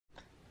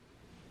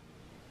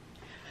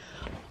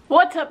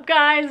What's up,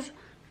 guys?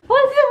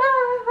 What's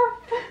up?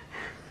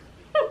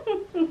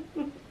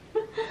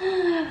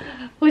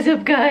 What's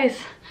up, guys?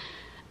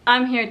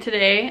 I'm here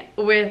today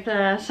with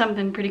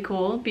something pretty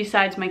cool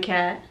besides my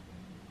cat.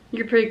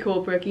 You're pretty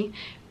cool, Brookie.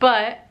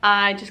 But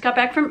I just got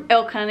back from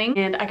elk hunting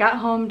and I got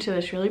home to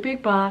this really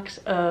big box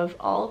of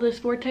all this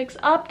Vortex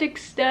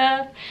Optics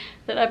stuff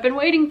that I've been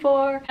waiting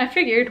for. I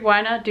figured,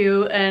 why not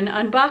do an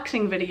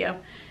unboxing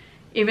video?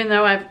 Even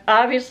though I've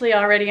obviously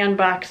already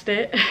unboxed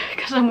it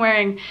because I'm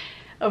wearing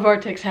a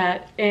Vortex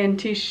hat and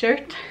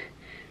t-shirt.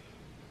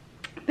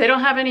 They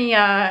don't have any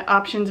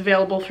options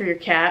available for your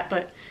cat,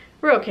 but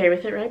we're okay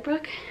with it, right,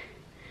 Brooke?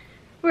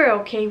 We're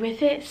okay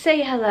with it.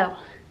 Say hello.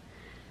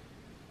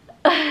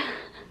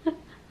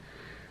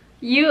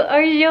 You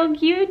are so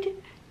cute.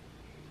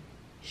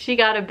 She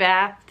got a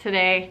bath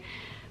today.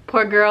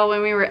 Poor girl,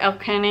 when we were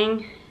elk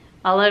hunting,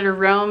 I let her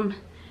roam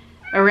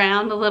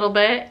around a little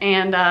bit,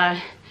 and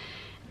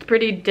it's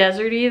pretty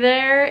deserty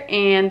there,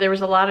 and there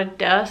was a lot of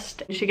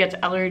dust. She gets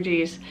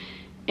allergies,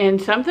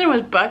 and something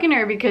was bugging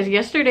her because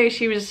yesterday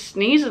she was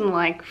sneezing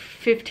like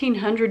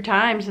 1,500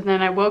 times, and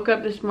then I woke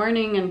up this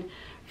morning and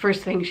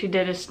first thing she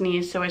did is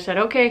sneeze. So I said,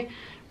 okay,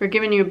 we're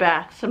giving you a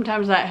bath.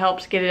 Sometimes that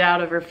helps get it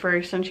out of her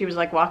first, and she was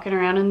like walking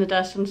around in the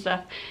dust and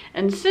stuff.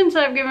 And since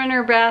I've given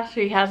her a bath,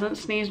 she hasn't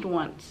sneezed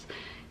once.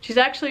 She's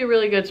actually a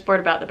really good sport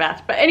about the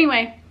bath. But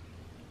anyway,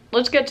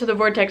 let's get to the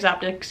Vortex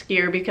Optics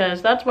gear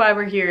because that's why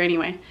we're here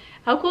anyway.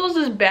 How cool is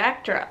this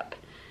backdrop?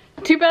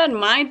 Too bad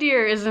my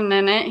deer isn't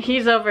in it.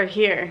 He's over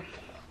here.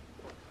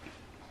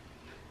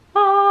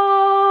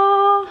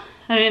 Oh,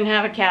 I didn't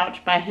have a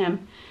couch by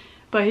him,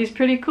 but he's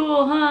pretty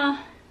cool,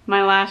 huh?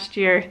 My last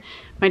year,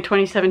 my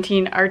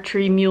 2017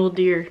 archery mule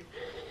deer.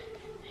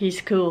 He's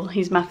cool.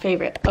 He's my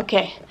favorite.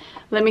 Okay,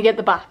 let me get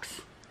the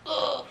box.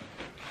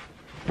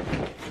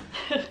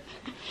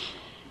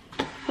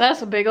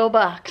 That's a big old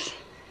box.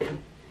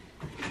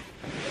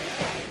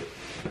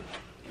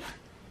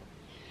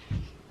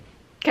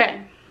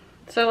 Okay,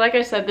 so like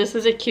I said, this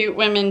is a cute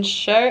women's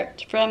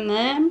shirt from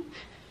them.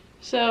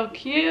 So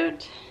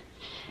cute.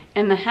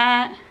 And the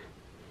hat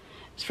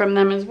is from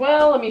them as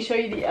well. Let me show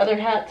you the other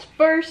hats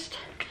first.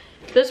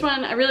 This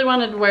one, I really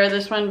wanted to wear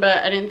this one,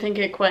 but I didn't think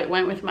it quite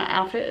went with my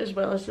outfit as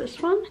well as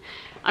this one.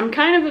 I'm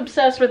kind of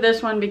obsessed with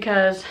this one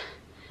because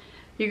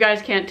you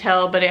guys can't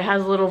tell, but it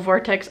has little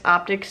Vortex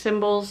Optics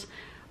symbols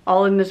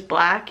all in this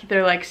black.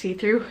 They're like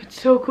see-through. It's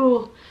so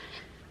cool.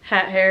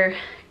 Hat, hair,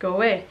 go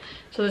away.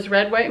 So this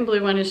red, white, and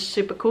blue one is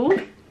super cool.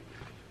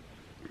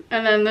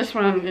 And then this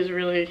one is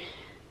really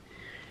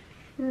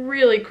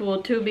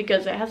cool too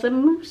because it has a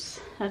moose.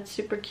 That's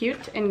super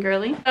cute and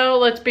girly. So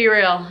let's be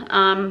real.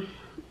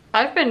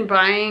 I've been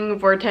buying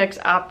Vortex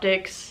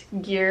Optics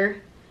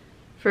gear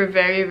for a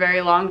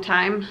very long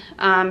time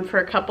for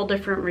a couple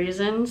different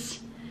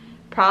reasons.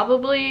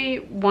 Probably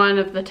one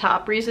of the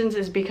top reasons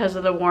is because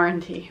of the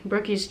warranty.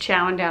 Brookie's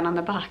chowing down on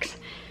the box.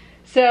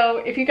 So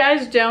if you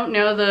guys don't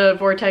know the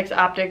Vortex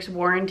Optics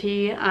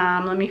warranty,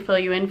 let me fill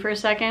you in for a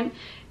second.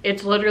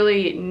 It's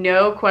literally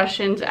no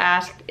questions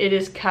asked. It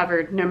is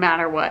covered no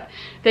matter what.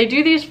 They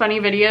do these funny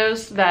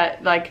videos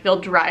that like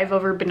they'll drive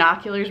over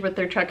binoculars with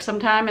their truck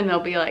sometime and they'll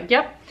be like,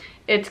 yep,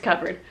 it's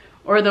covered.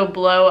 Or they'll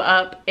blow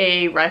up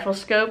a rifle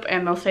scope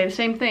and they'll say the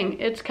same thing,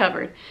 it's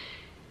covered.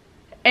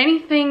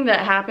 Anything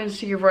that happens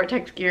to your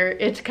Vortex gear,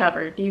 it's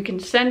covered. You can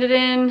send it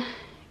in,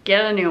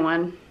 get a new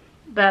one.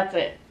 That's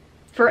it.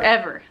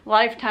 Forever.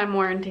 Lifetime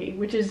warranty,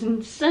 which is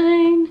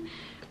insane.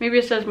 Maybe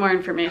it says more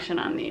information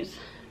on these.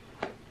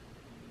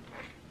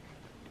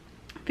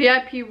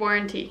 VIP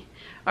warranty,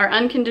 our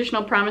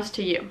unconditional promise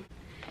to you.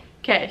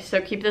 Okay,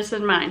 so keep this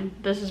in mind.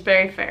 This is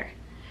very fair.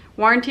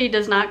 Warranty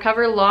does not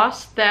cover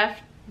loss,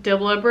 theft,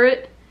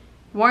 deliberate.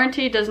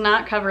 Warranty does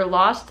not cover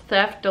loss,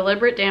 theft,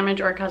 deliberate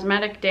damage, or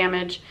cosmetic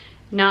damage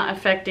not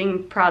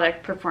affecting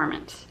product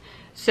performance.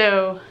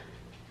 So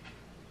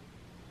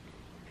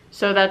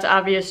that's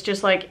obvious,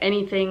 just like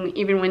anything,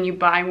 even when you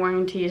buy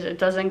warranties, it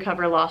doesn't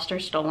cover lost or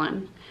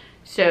stolen.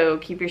 So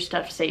keep your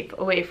stuff safe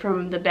away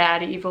from the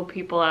bad, evil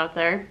people out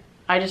there.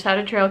 I just had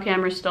a trail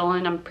camera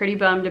stolen. I'm pretty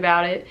bummed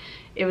about it.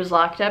 It was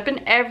locked up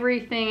and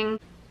everything.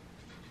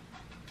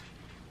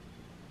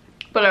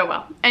 But oh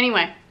well.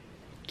 Anyway,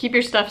 keep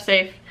your stuff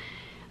safe.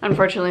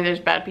 Unfortunately, there's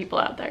bad people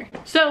out there.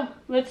 So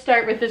let's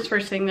start with this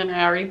first thing that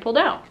I already pulled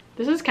out.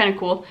 This is kind of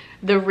cool.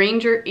 The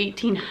Ranger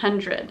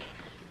 1800.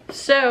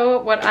 So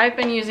what I've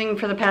been using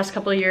for the past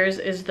couple of years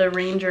is the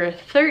Ranger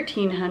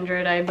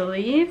 1300, I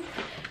believe.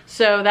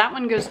 So that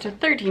one goes to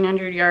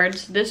 1,300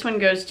 yards. This one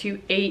goes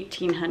to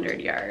 1,800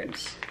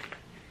 yards.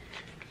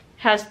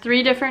 Has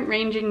 3 different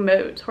ranging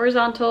modes: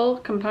 horizontal,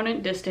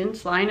 component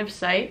distance, line of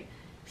sight,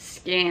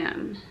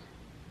 scan.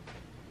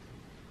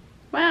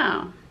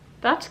 Wow,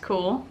 that's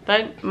cool.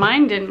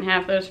 Mine didn't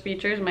have those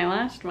features, my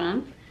last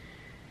one.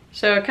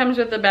 So it comes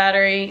with a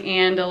battery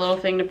and a little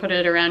thing to put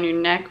it around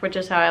your neck, which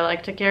is how I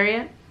like to carry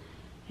it.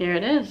 Here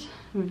it is.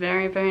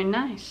 Very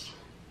nice.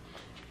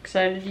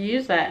 Excited to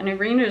use that. And it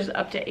ranges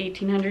up to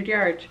 1,800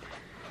 yards.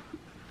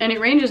 And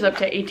it ranges up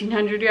to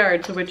 1,800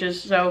 yards, which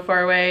is so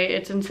far away,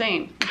 it's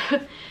insane.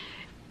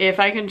 if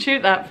I can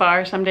shoot that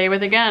far someday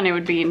with a gun, it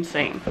would be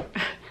insane.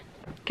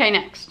 Okay,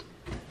 next.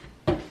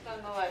 On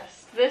the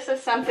list. This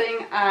is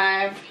something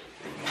I've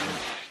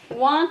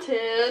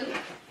wanted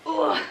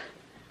for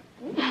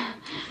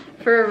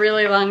a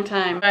really long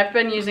time. I've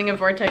been using a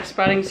Vortex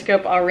spotting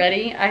scope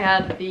already. I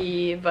had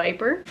the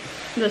Viper,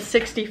 the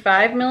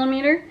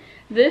 65mm.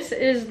 This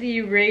is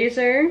the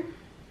Razor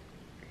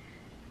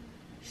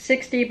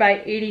 60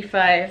 by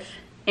 85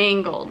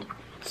 angled.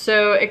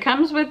 So it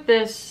comes with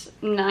this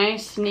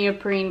nice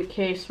neoprene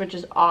case, which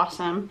is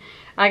awesome.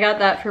 I got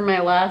that for my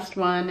last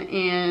one,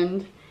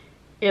 and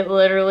it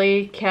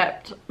literally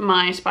kept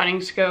my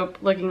spotting scope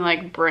looking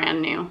like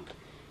brand new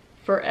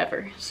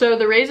forever. So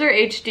the Razor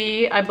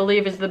HD, I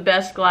believe, is the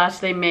best glass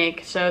they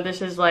make. So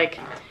this is like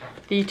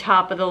the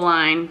top of the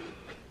line,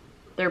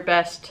 their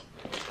best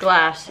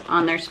glass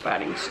on their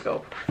spotting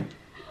scope.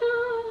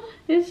 Oh,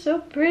 it's so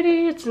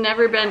pretty. It's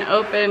never been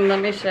opened. Let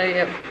me show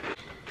you.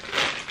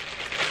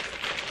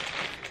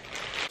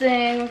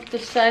 Thing, the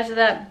size of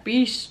that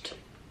beast.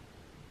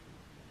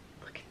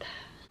 Look at that.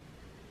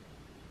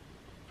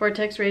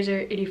 Vortex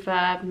Razor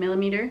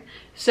 85mm.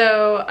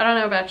 So I don't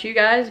know about you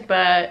guys,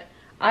 but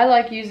I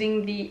like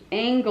using the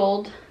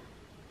angled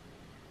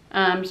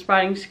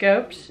spotting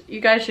scopes. You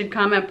guys should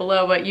comment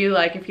below what you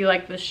like. If you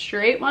like the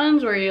straight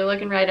ones where you're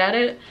looking right at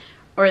it,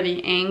 or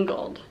the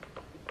angled.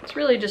 It's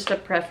really just a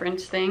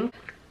preference thing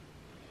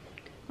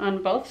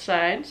on both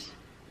sides.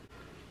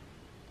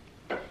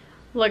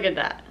 Look at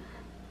that.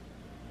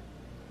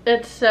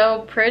 It's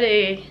so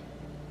pretty.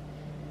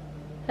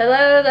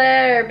 Hello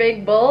there,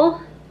 big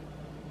bull.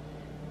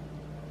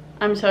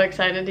 I'm so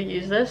excited to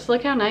use this.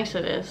 Look how nice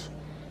it is.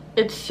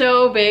 It's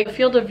so big. The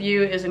field of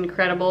view is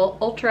incredible.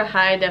 Ultra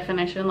high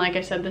definition. Like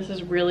I said, this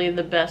is really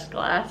the best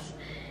glass.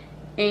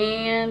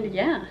 And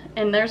yeah,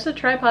 and there's a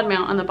tripod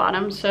mount on the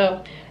bottom.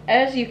 So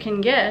as you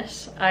can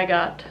guess, I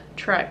got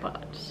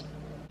tripods.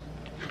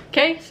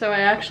 Okay, so I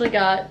actually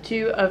got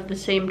 2 of the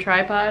same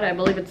tripod. I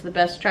believe it's the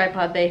best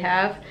tripod they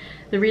have.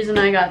 The reason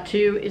I got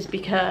 2 is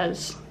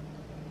because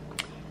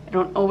I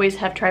don't always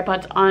have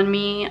tripods on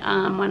me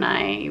when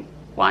I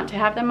want to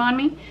have them on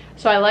me.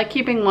 So I like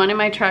keeping one in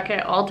my truck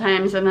at all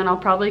times, and then I'll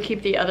probably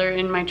keep the other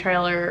in my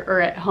trailer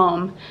or at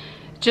home,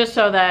 just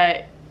so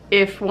that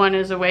if one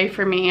is away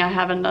from me, I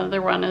have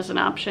another one as an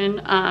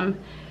option.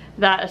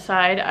 That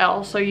aside, I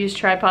also use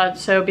tripods.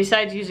 So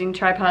besides using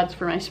tripods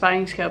for my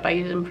spotting scope, I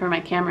use them for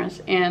my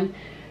cameras, and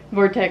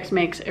Vortex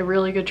makes a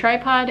really good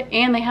tripod,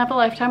 and they have a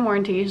lifetime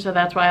warranty, so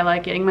that's why I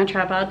like getting my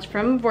tripods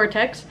from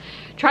Vortex.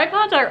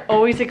 Tripods are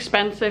always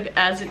expensive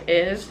as it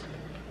is,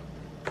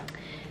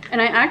 and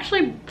I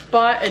actually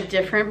bought a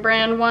different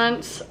brand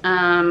once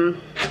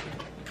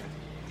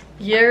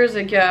years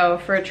ago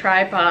for a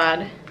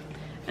tripod,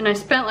 and I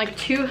spent like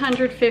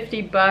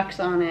 250 bucks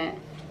on it,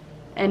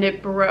 and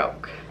it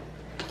broke.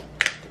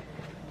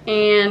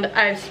 And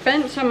I've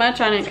spent so much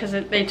on it because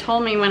they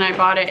told me when I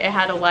bought it, it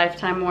had a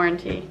lifetime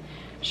warranty.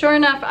 Sure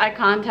enough, I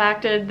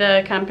contacted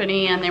the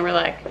company and they were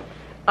like,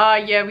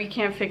 yeah, we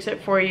can't fix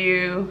it for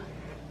you.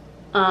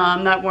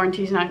 That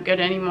warranty's not good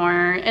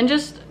anymore. And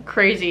just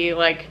crazy,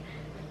 like,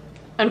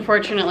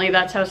 unfortunately,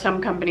 that's how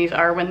some companies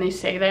are when they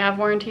say they have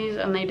warranties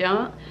and they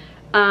don't.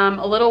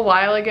 A little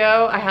while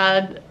ago, I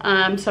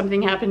had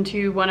something happen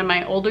to one of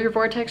my older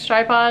Vortex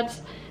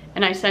tripods,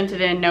 and I sent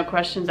it in, no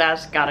questions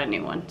asked, got a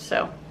new one.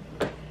 So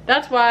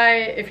that's why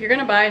if you're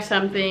gonna buy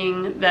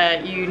something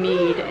that you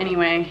need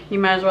anyway, you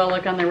might as well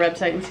look on their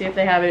website and see if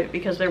they have it,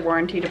 because their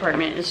warranty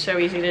department is so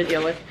easy to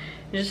deal with.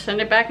 You just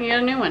send it back and get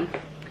a new one.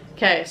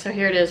 Okay, so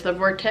here it is, the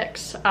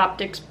Vortex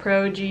Optics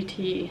Pro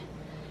GT.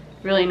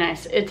 Really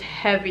nice. It's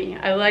heavy.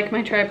 I like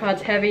my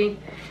tripods heavy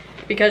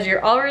because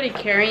you're already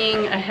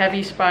carrying a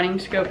heavy spotting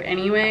scope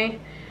anyway.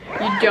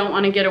 You don't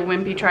want to get a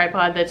wimpy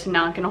tripod that's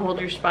not going to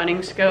hold your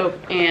spotting scope,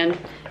 and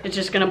it's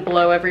just going to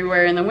blow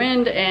everywhere in the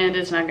wind, and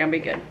it's not going to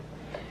be good.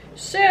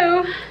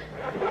 So,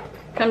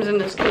 comes in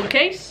this cool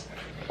case.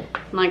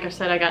 And like I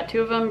said, I got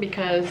 2 of them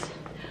because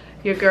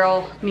your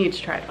girl needs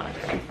tripods.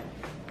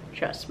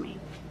 Trust me.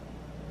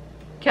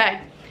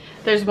 Okay,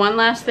 there's one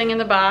last thing in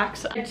the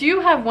box. I do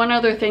have one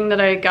other thing that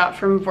I got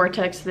from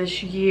Vortex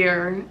this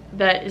year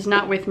that is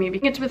not with me.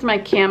 It's with my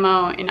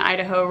camo in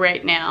Idaho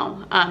right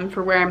now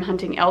for where I'm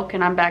hunting elk,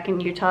 and I'm back in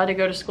Utah to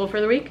go to school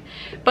for the week.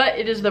 But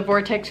it is the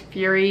Vortex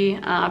Fury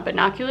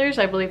binoculars.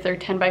 I believe they're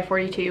 10 by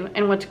 42.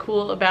 And what's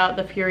cool about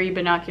the Fury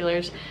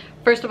binoculars,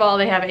 first of all,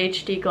 they have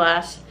HD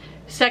glass.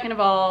 Second of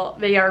all,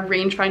 they are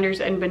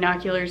rangefinders and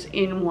binoculars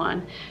in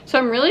one. So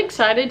I'm really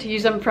excited to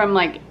use them from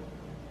like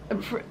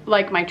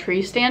my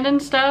tree stand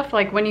and stuff.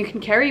 Like when you can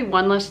carry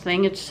one less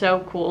thing, it's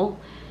so cool.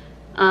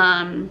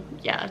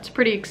 Yeah, it's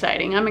pretty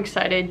exciting. I'm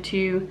excited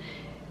to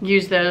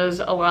use those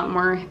a lot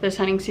more this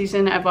hunting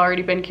season. I've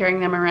already been carrying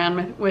them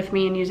around with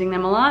me and using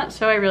them a lot,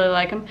 so I really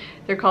like them.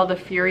 They're called the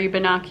Fury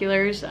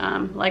binoculars.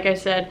 Like I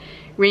said,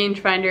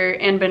 rangefinder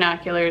and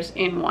binoculars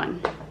in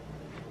one.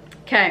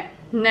 Okay,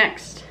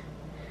 next,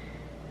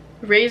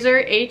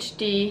 Razor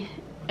HD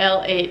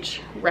LH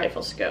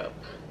rifle scope.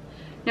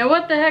 Now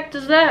what the heck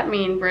does that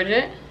mean,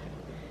 Bridget?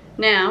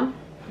 Now,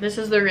 This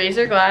is the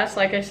Razor glass.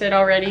 Like I said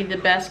already, the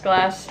best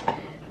glass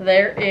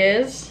there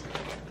is.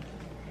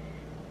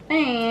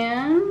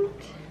 And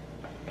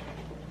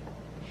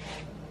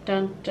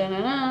dun dun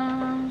dun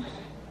dun.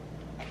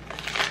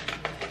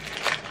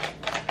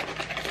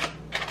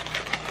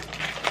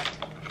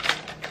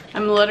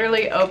 I'm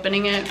literally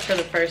opening it for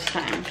the first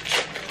time.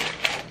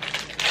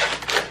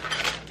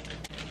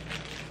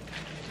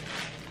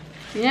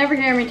 You never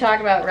hear me talk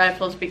about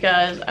rifles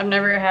because I've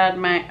never had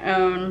my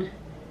own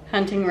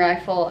hunting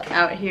rifle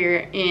out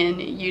here in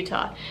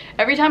Utah.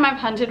 Every time I've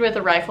hunted with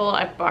a rifle,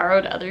 I've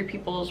borrowed other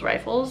people's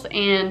rifles,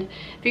 and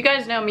if you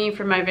guys know me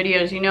from my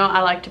videos, you know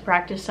I like to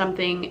practice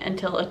something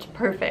until it's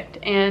perfect,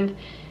 and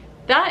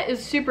that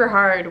is super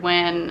hard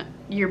when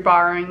you're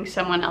borrowing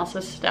someone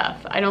else's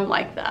stuff. I don't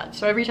like that.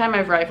 So every time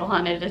I've rifle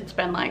hunted, it's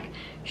been like,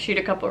 shoot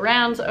a couple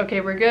rounds,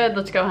 okay, we're good,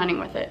 let's go hunting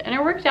with it. And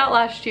it worked out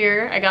last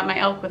year. I got my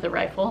elk with a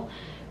rifle,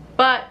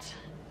 but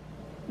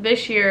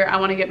this year I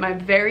want to get my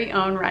very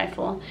own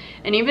rifle.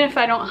 And even if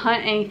I don't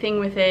hunt anything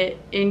with it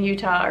in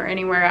Utah or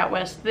anywhere out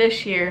west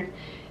this year,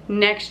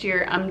 next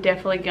year I'm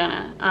definitely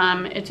gonna.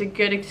 It's a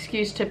good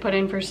excuse to put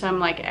in for some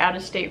like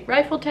out-of-state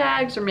rifle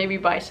tags, or maybe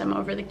buy some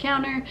over the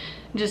counter,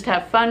 just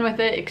have fun with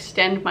it,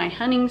 extend my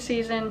hunting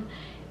season,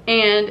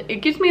 and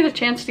it gives me the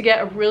chance to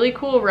get a really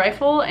cool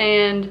rifle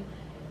and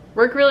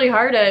work really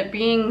hard at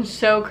being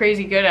so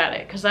crazy good at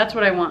it, because that's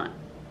what I want.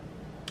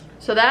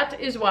 So that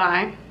is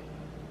why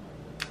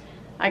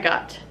I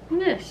got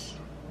this.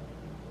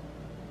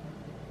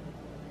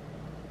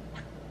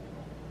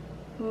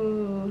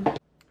 Ooh.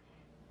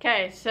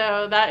 Okay,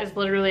 so that is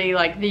literally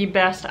like the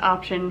best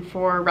option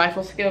for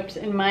rifle scopes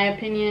in my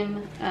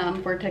opinion.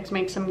 Vortex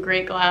makes some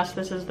great glass.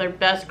 This is their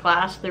best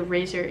glass, the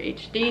Razor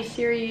HD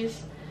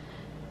series.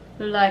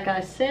 Like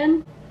I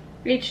said,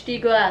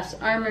 HD glass,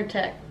 armor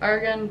tech,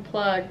 argon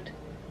plugged,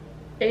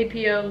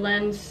 APO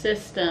lens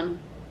system,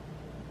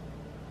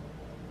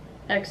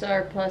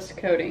 XR plus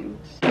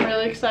coatings. I'm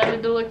really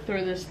excited to look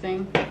through this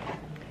thing.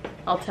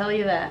 I'll tell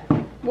you that.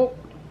 Whoa.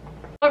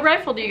 What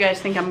rifle do you guys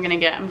think I'm gonna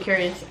get? I'm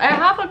curious. I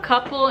have a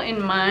couple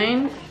in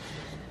mind.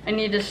 I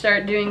need to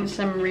start doing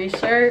some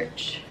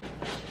research.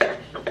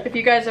 If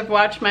you guys have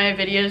watched my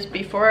videos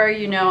before,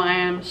 you know I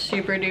am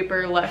super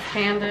duper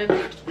left-handed.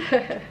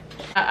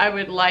 I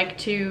would like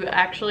to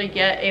actually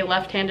get a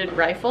left-handed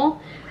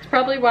rifle. It's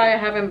probably why I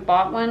haven't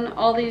bought one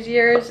all these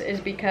years,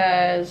 is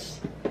because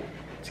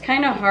it's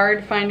kind of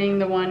hard finding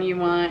the one you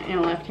want in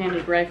a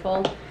left-handed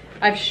rifle.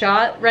 I've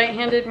shot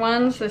right-handed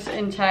ones this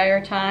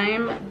entire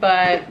time,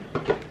 but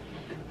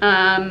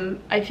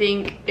I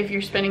think if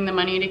you're spending the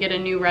money to get a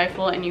new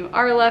rifle and you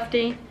are a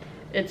lefty,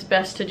 it's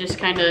best to just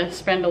kind of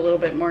spend a little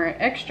bit more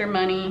extra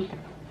money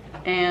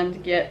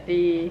and get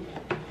the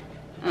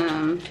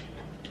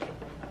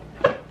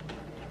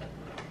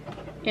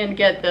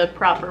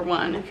proper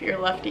one if you're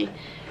a lefty,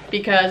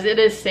 because it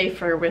is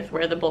safer with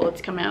where the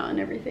bullets come out and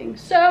everything.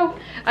 So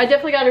I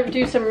definitely got to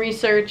do some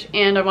research,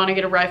 and I want to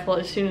get a rifle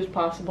as soon as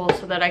possible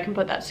so that I can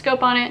put that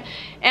scope on it,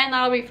 and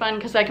that'll be fun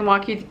because I can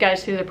walk you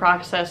guys through the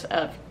process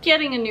of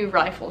getting a new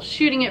rifle,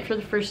 shooting it for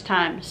the first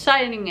time,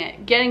 sighting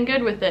it, getting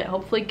good with it,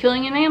 hopefully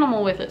killing an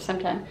animal with it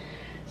sometime.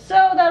 So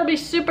that'll be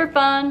super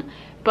fun.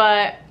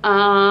 But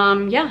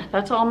yeah,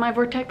 that's all my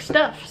Vortex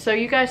stuff. So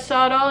you guys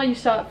saw it all. You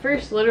saw it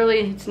first. Literally,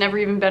 it's never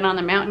even been on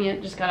the mountain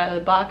yet. Just got out of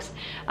the box.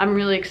 I'm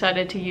really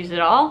excited to use it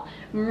all.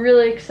 I'm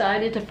really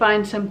excited to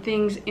find some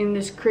things in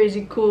this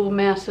crazy cool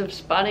massive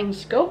spotting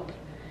scope.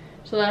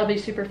 So that'll be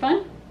super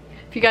fun.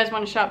 If you guys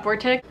want to shop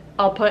Vortex,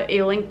 I'll put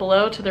a link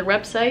below to their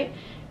website.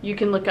 You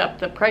can look up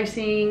the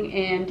pricing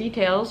and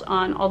details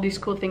on all these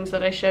cool things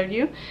that I showed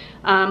you.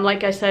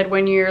 Like I said,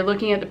 when you're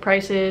looking at the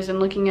prices and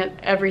looking at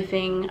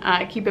everything,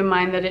 keep in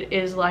mind that it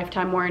is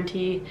lifetime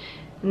warranty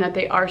and that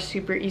they are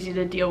super easy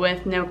to deal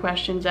with, no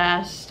questions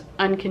asked,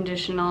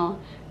 unconditional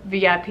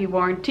VIP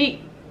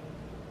warranty.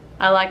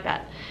 I like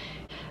that.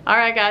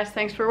 Alright guys,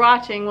 thanks for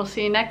watching. We'll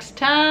see you next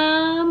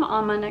time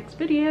on my next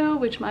video,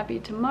 which might be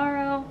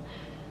tomorrow.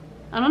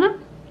 I don't know.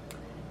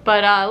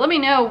 But let me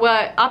know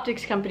what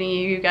optics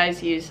company you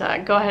guys use.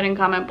 Go ahead and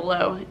comment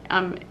below.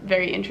 I'm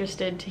very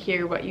interested to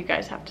hear what you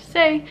guys have to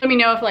say. Let me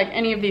know if like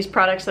any of these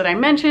products that I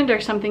mentioned are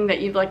something that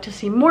you'd like to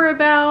see more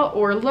about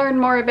or learn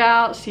more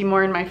about, see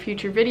more in my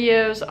future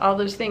videos, all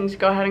those things.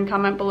 Go ahead and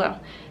comment below.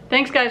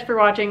 Thanks guys for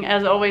watching.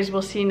 As always,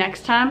 we'll see you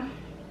next time.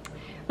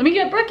 Let me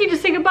get Brookie to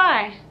say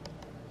goodbye.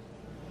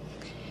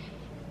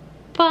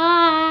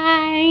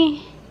 Bye.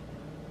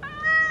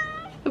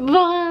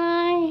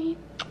 Bye.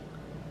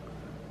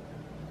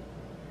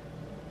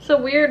 It's a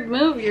weird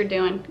move you're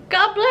doing.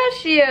 God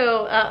bless you.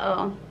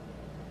 Uh-oh.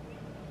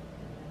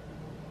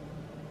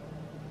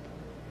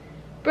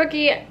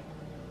 Brookie,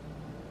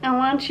 I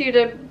want you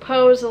to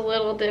pose a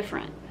little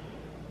different.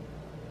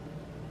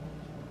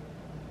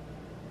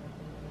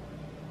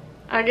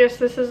 I guess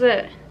this is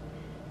it.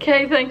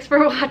 Okay, thanks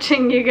for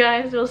watching, you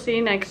guys. We'll see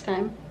you next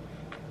time.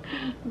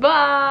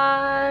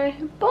 Bye.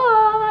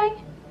 Bye.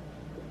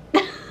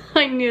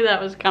 I knew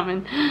that was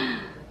coming.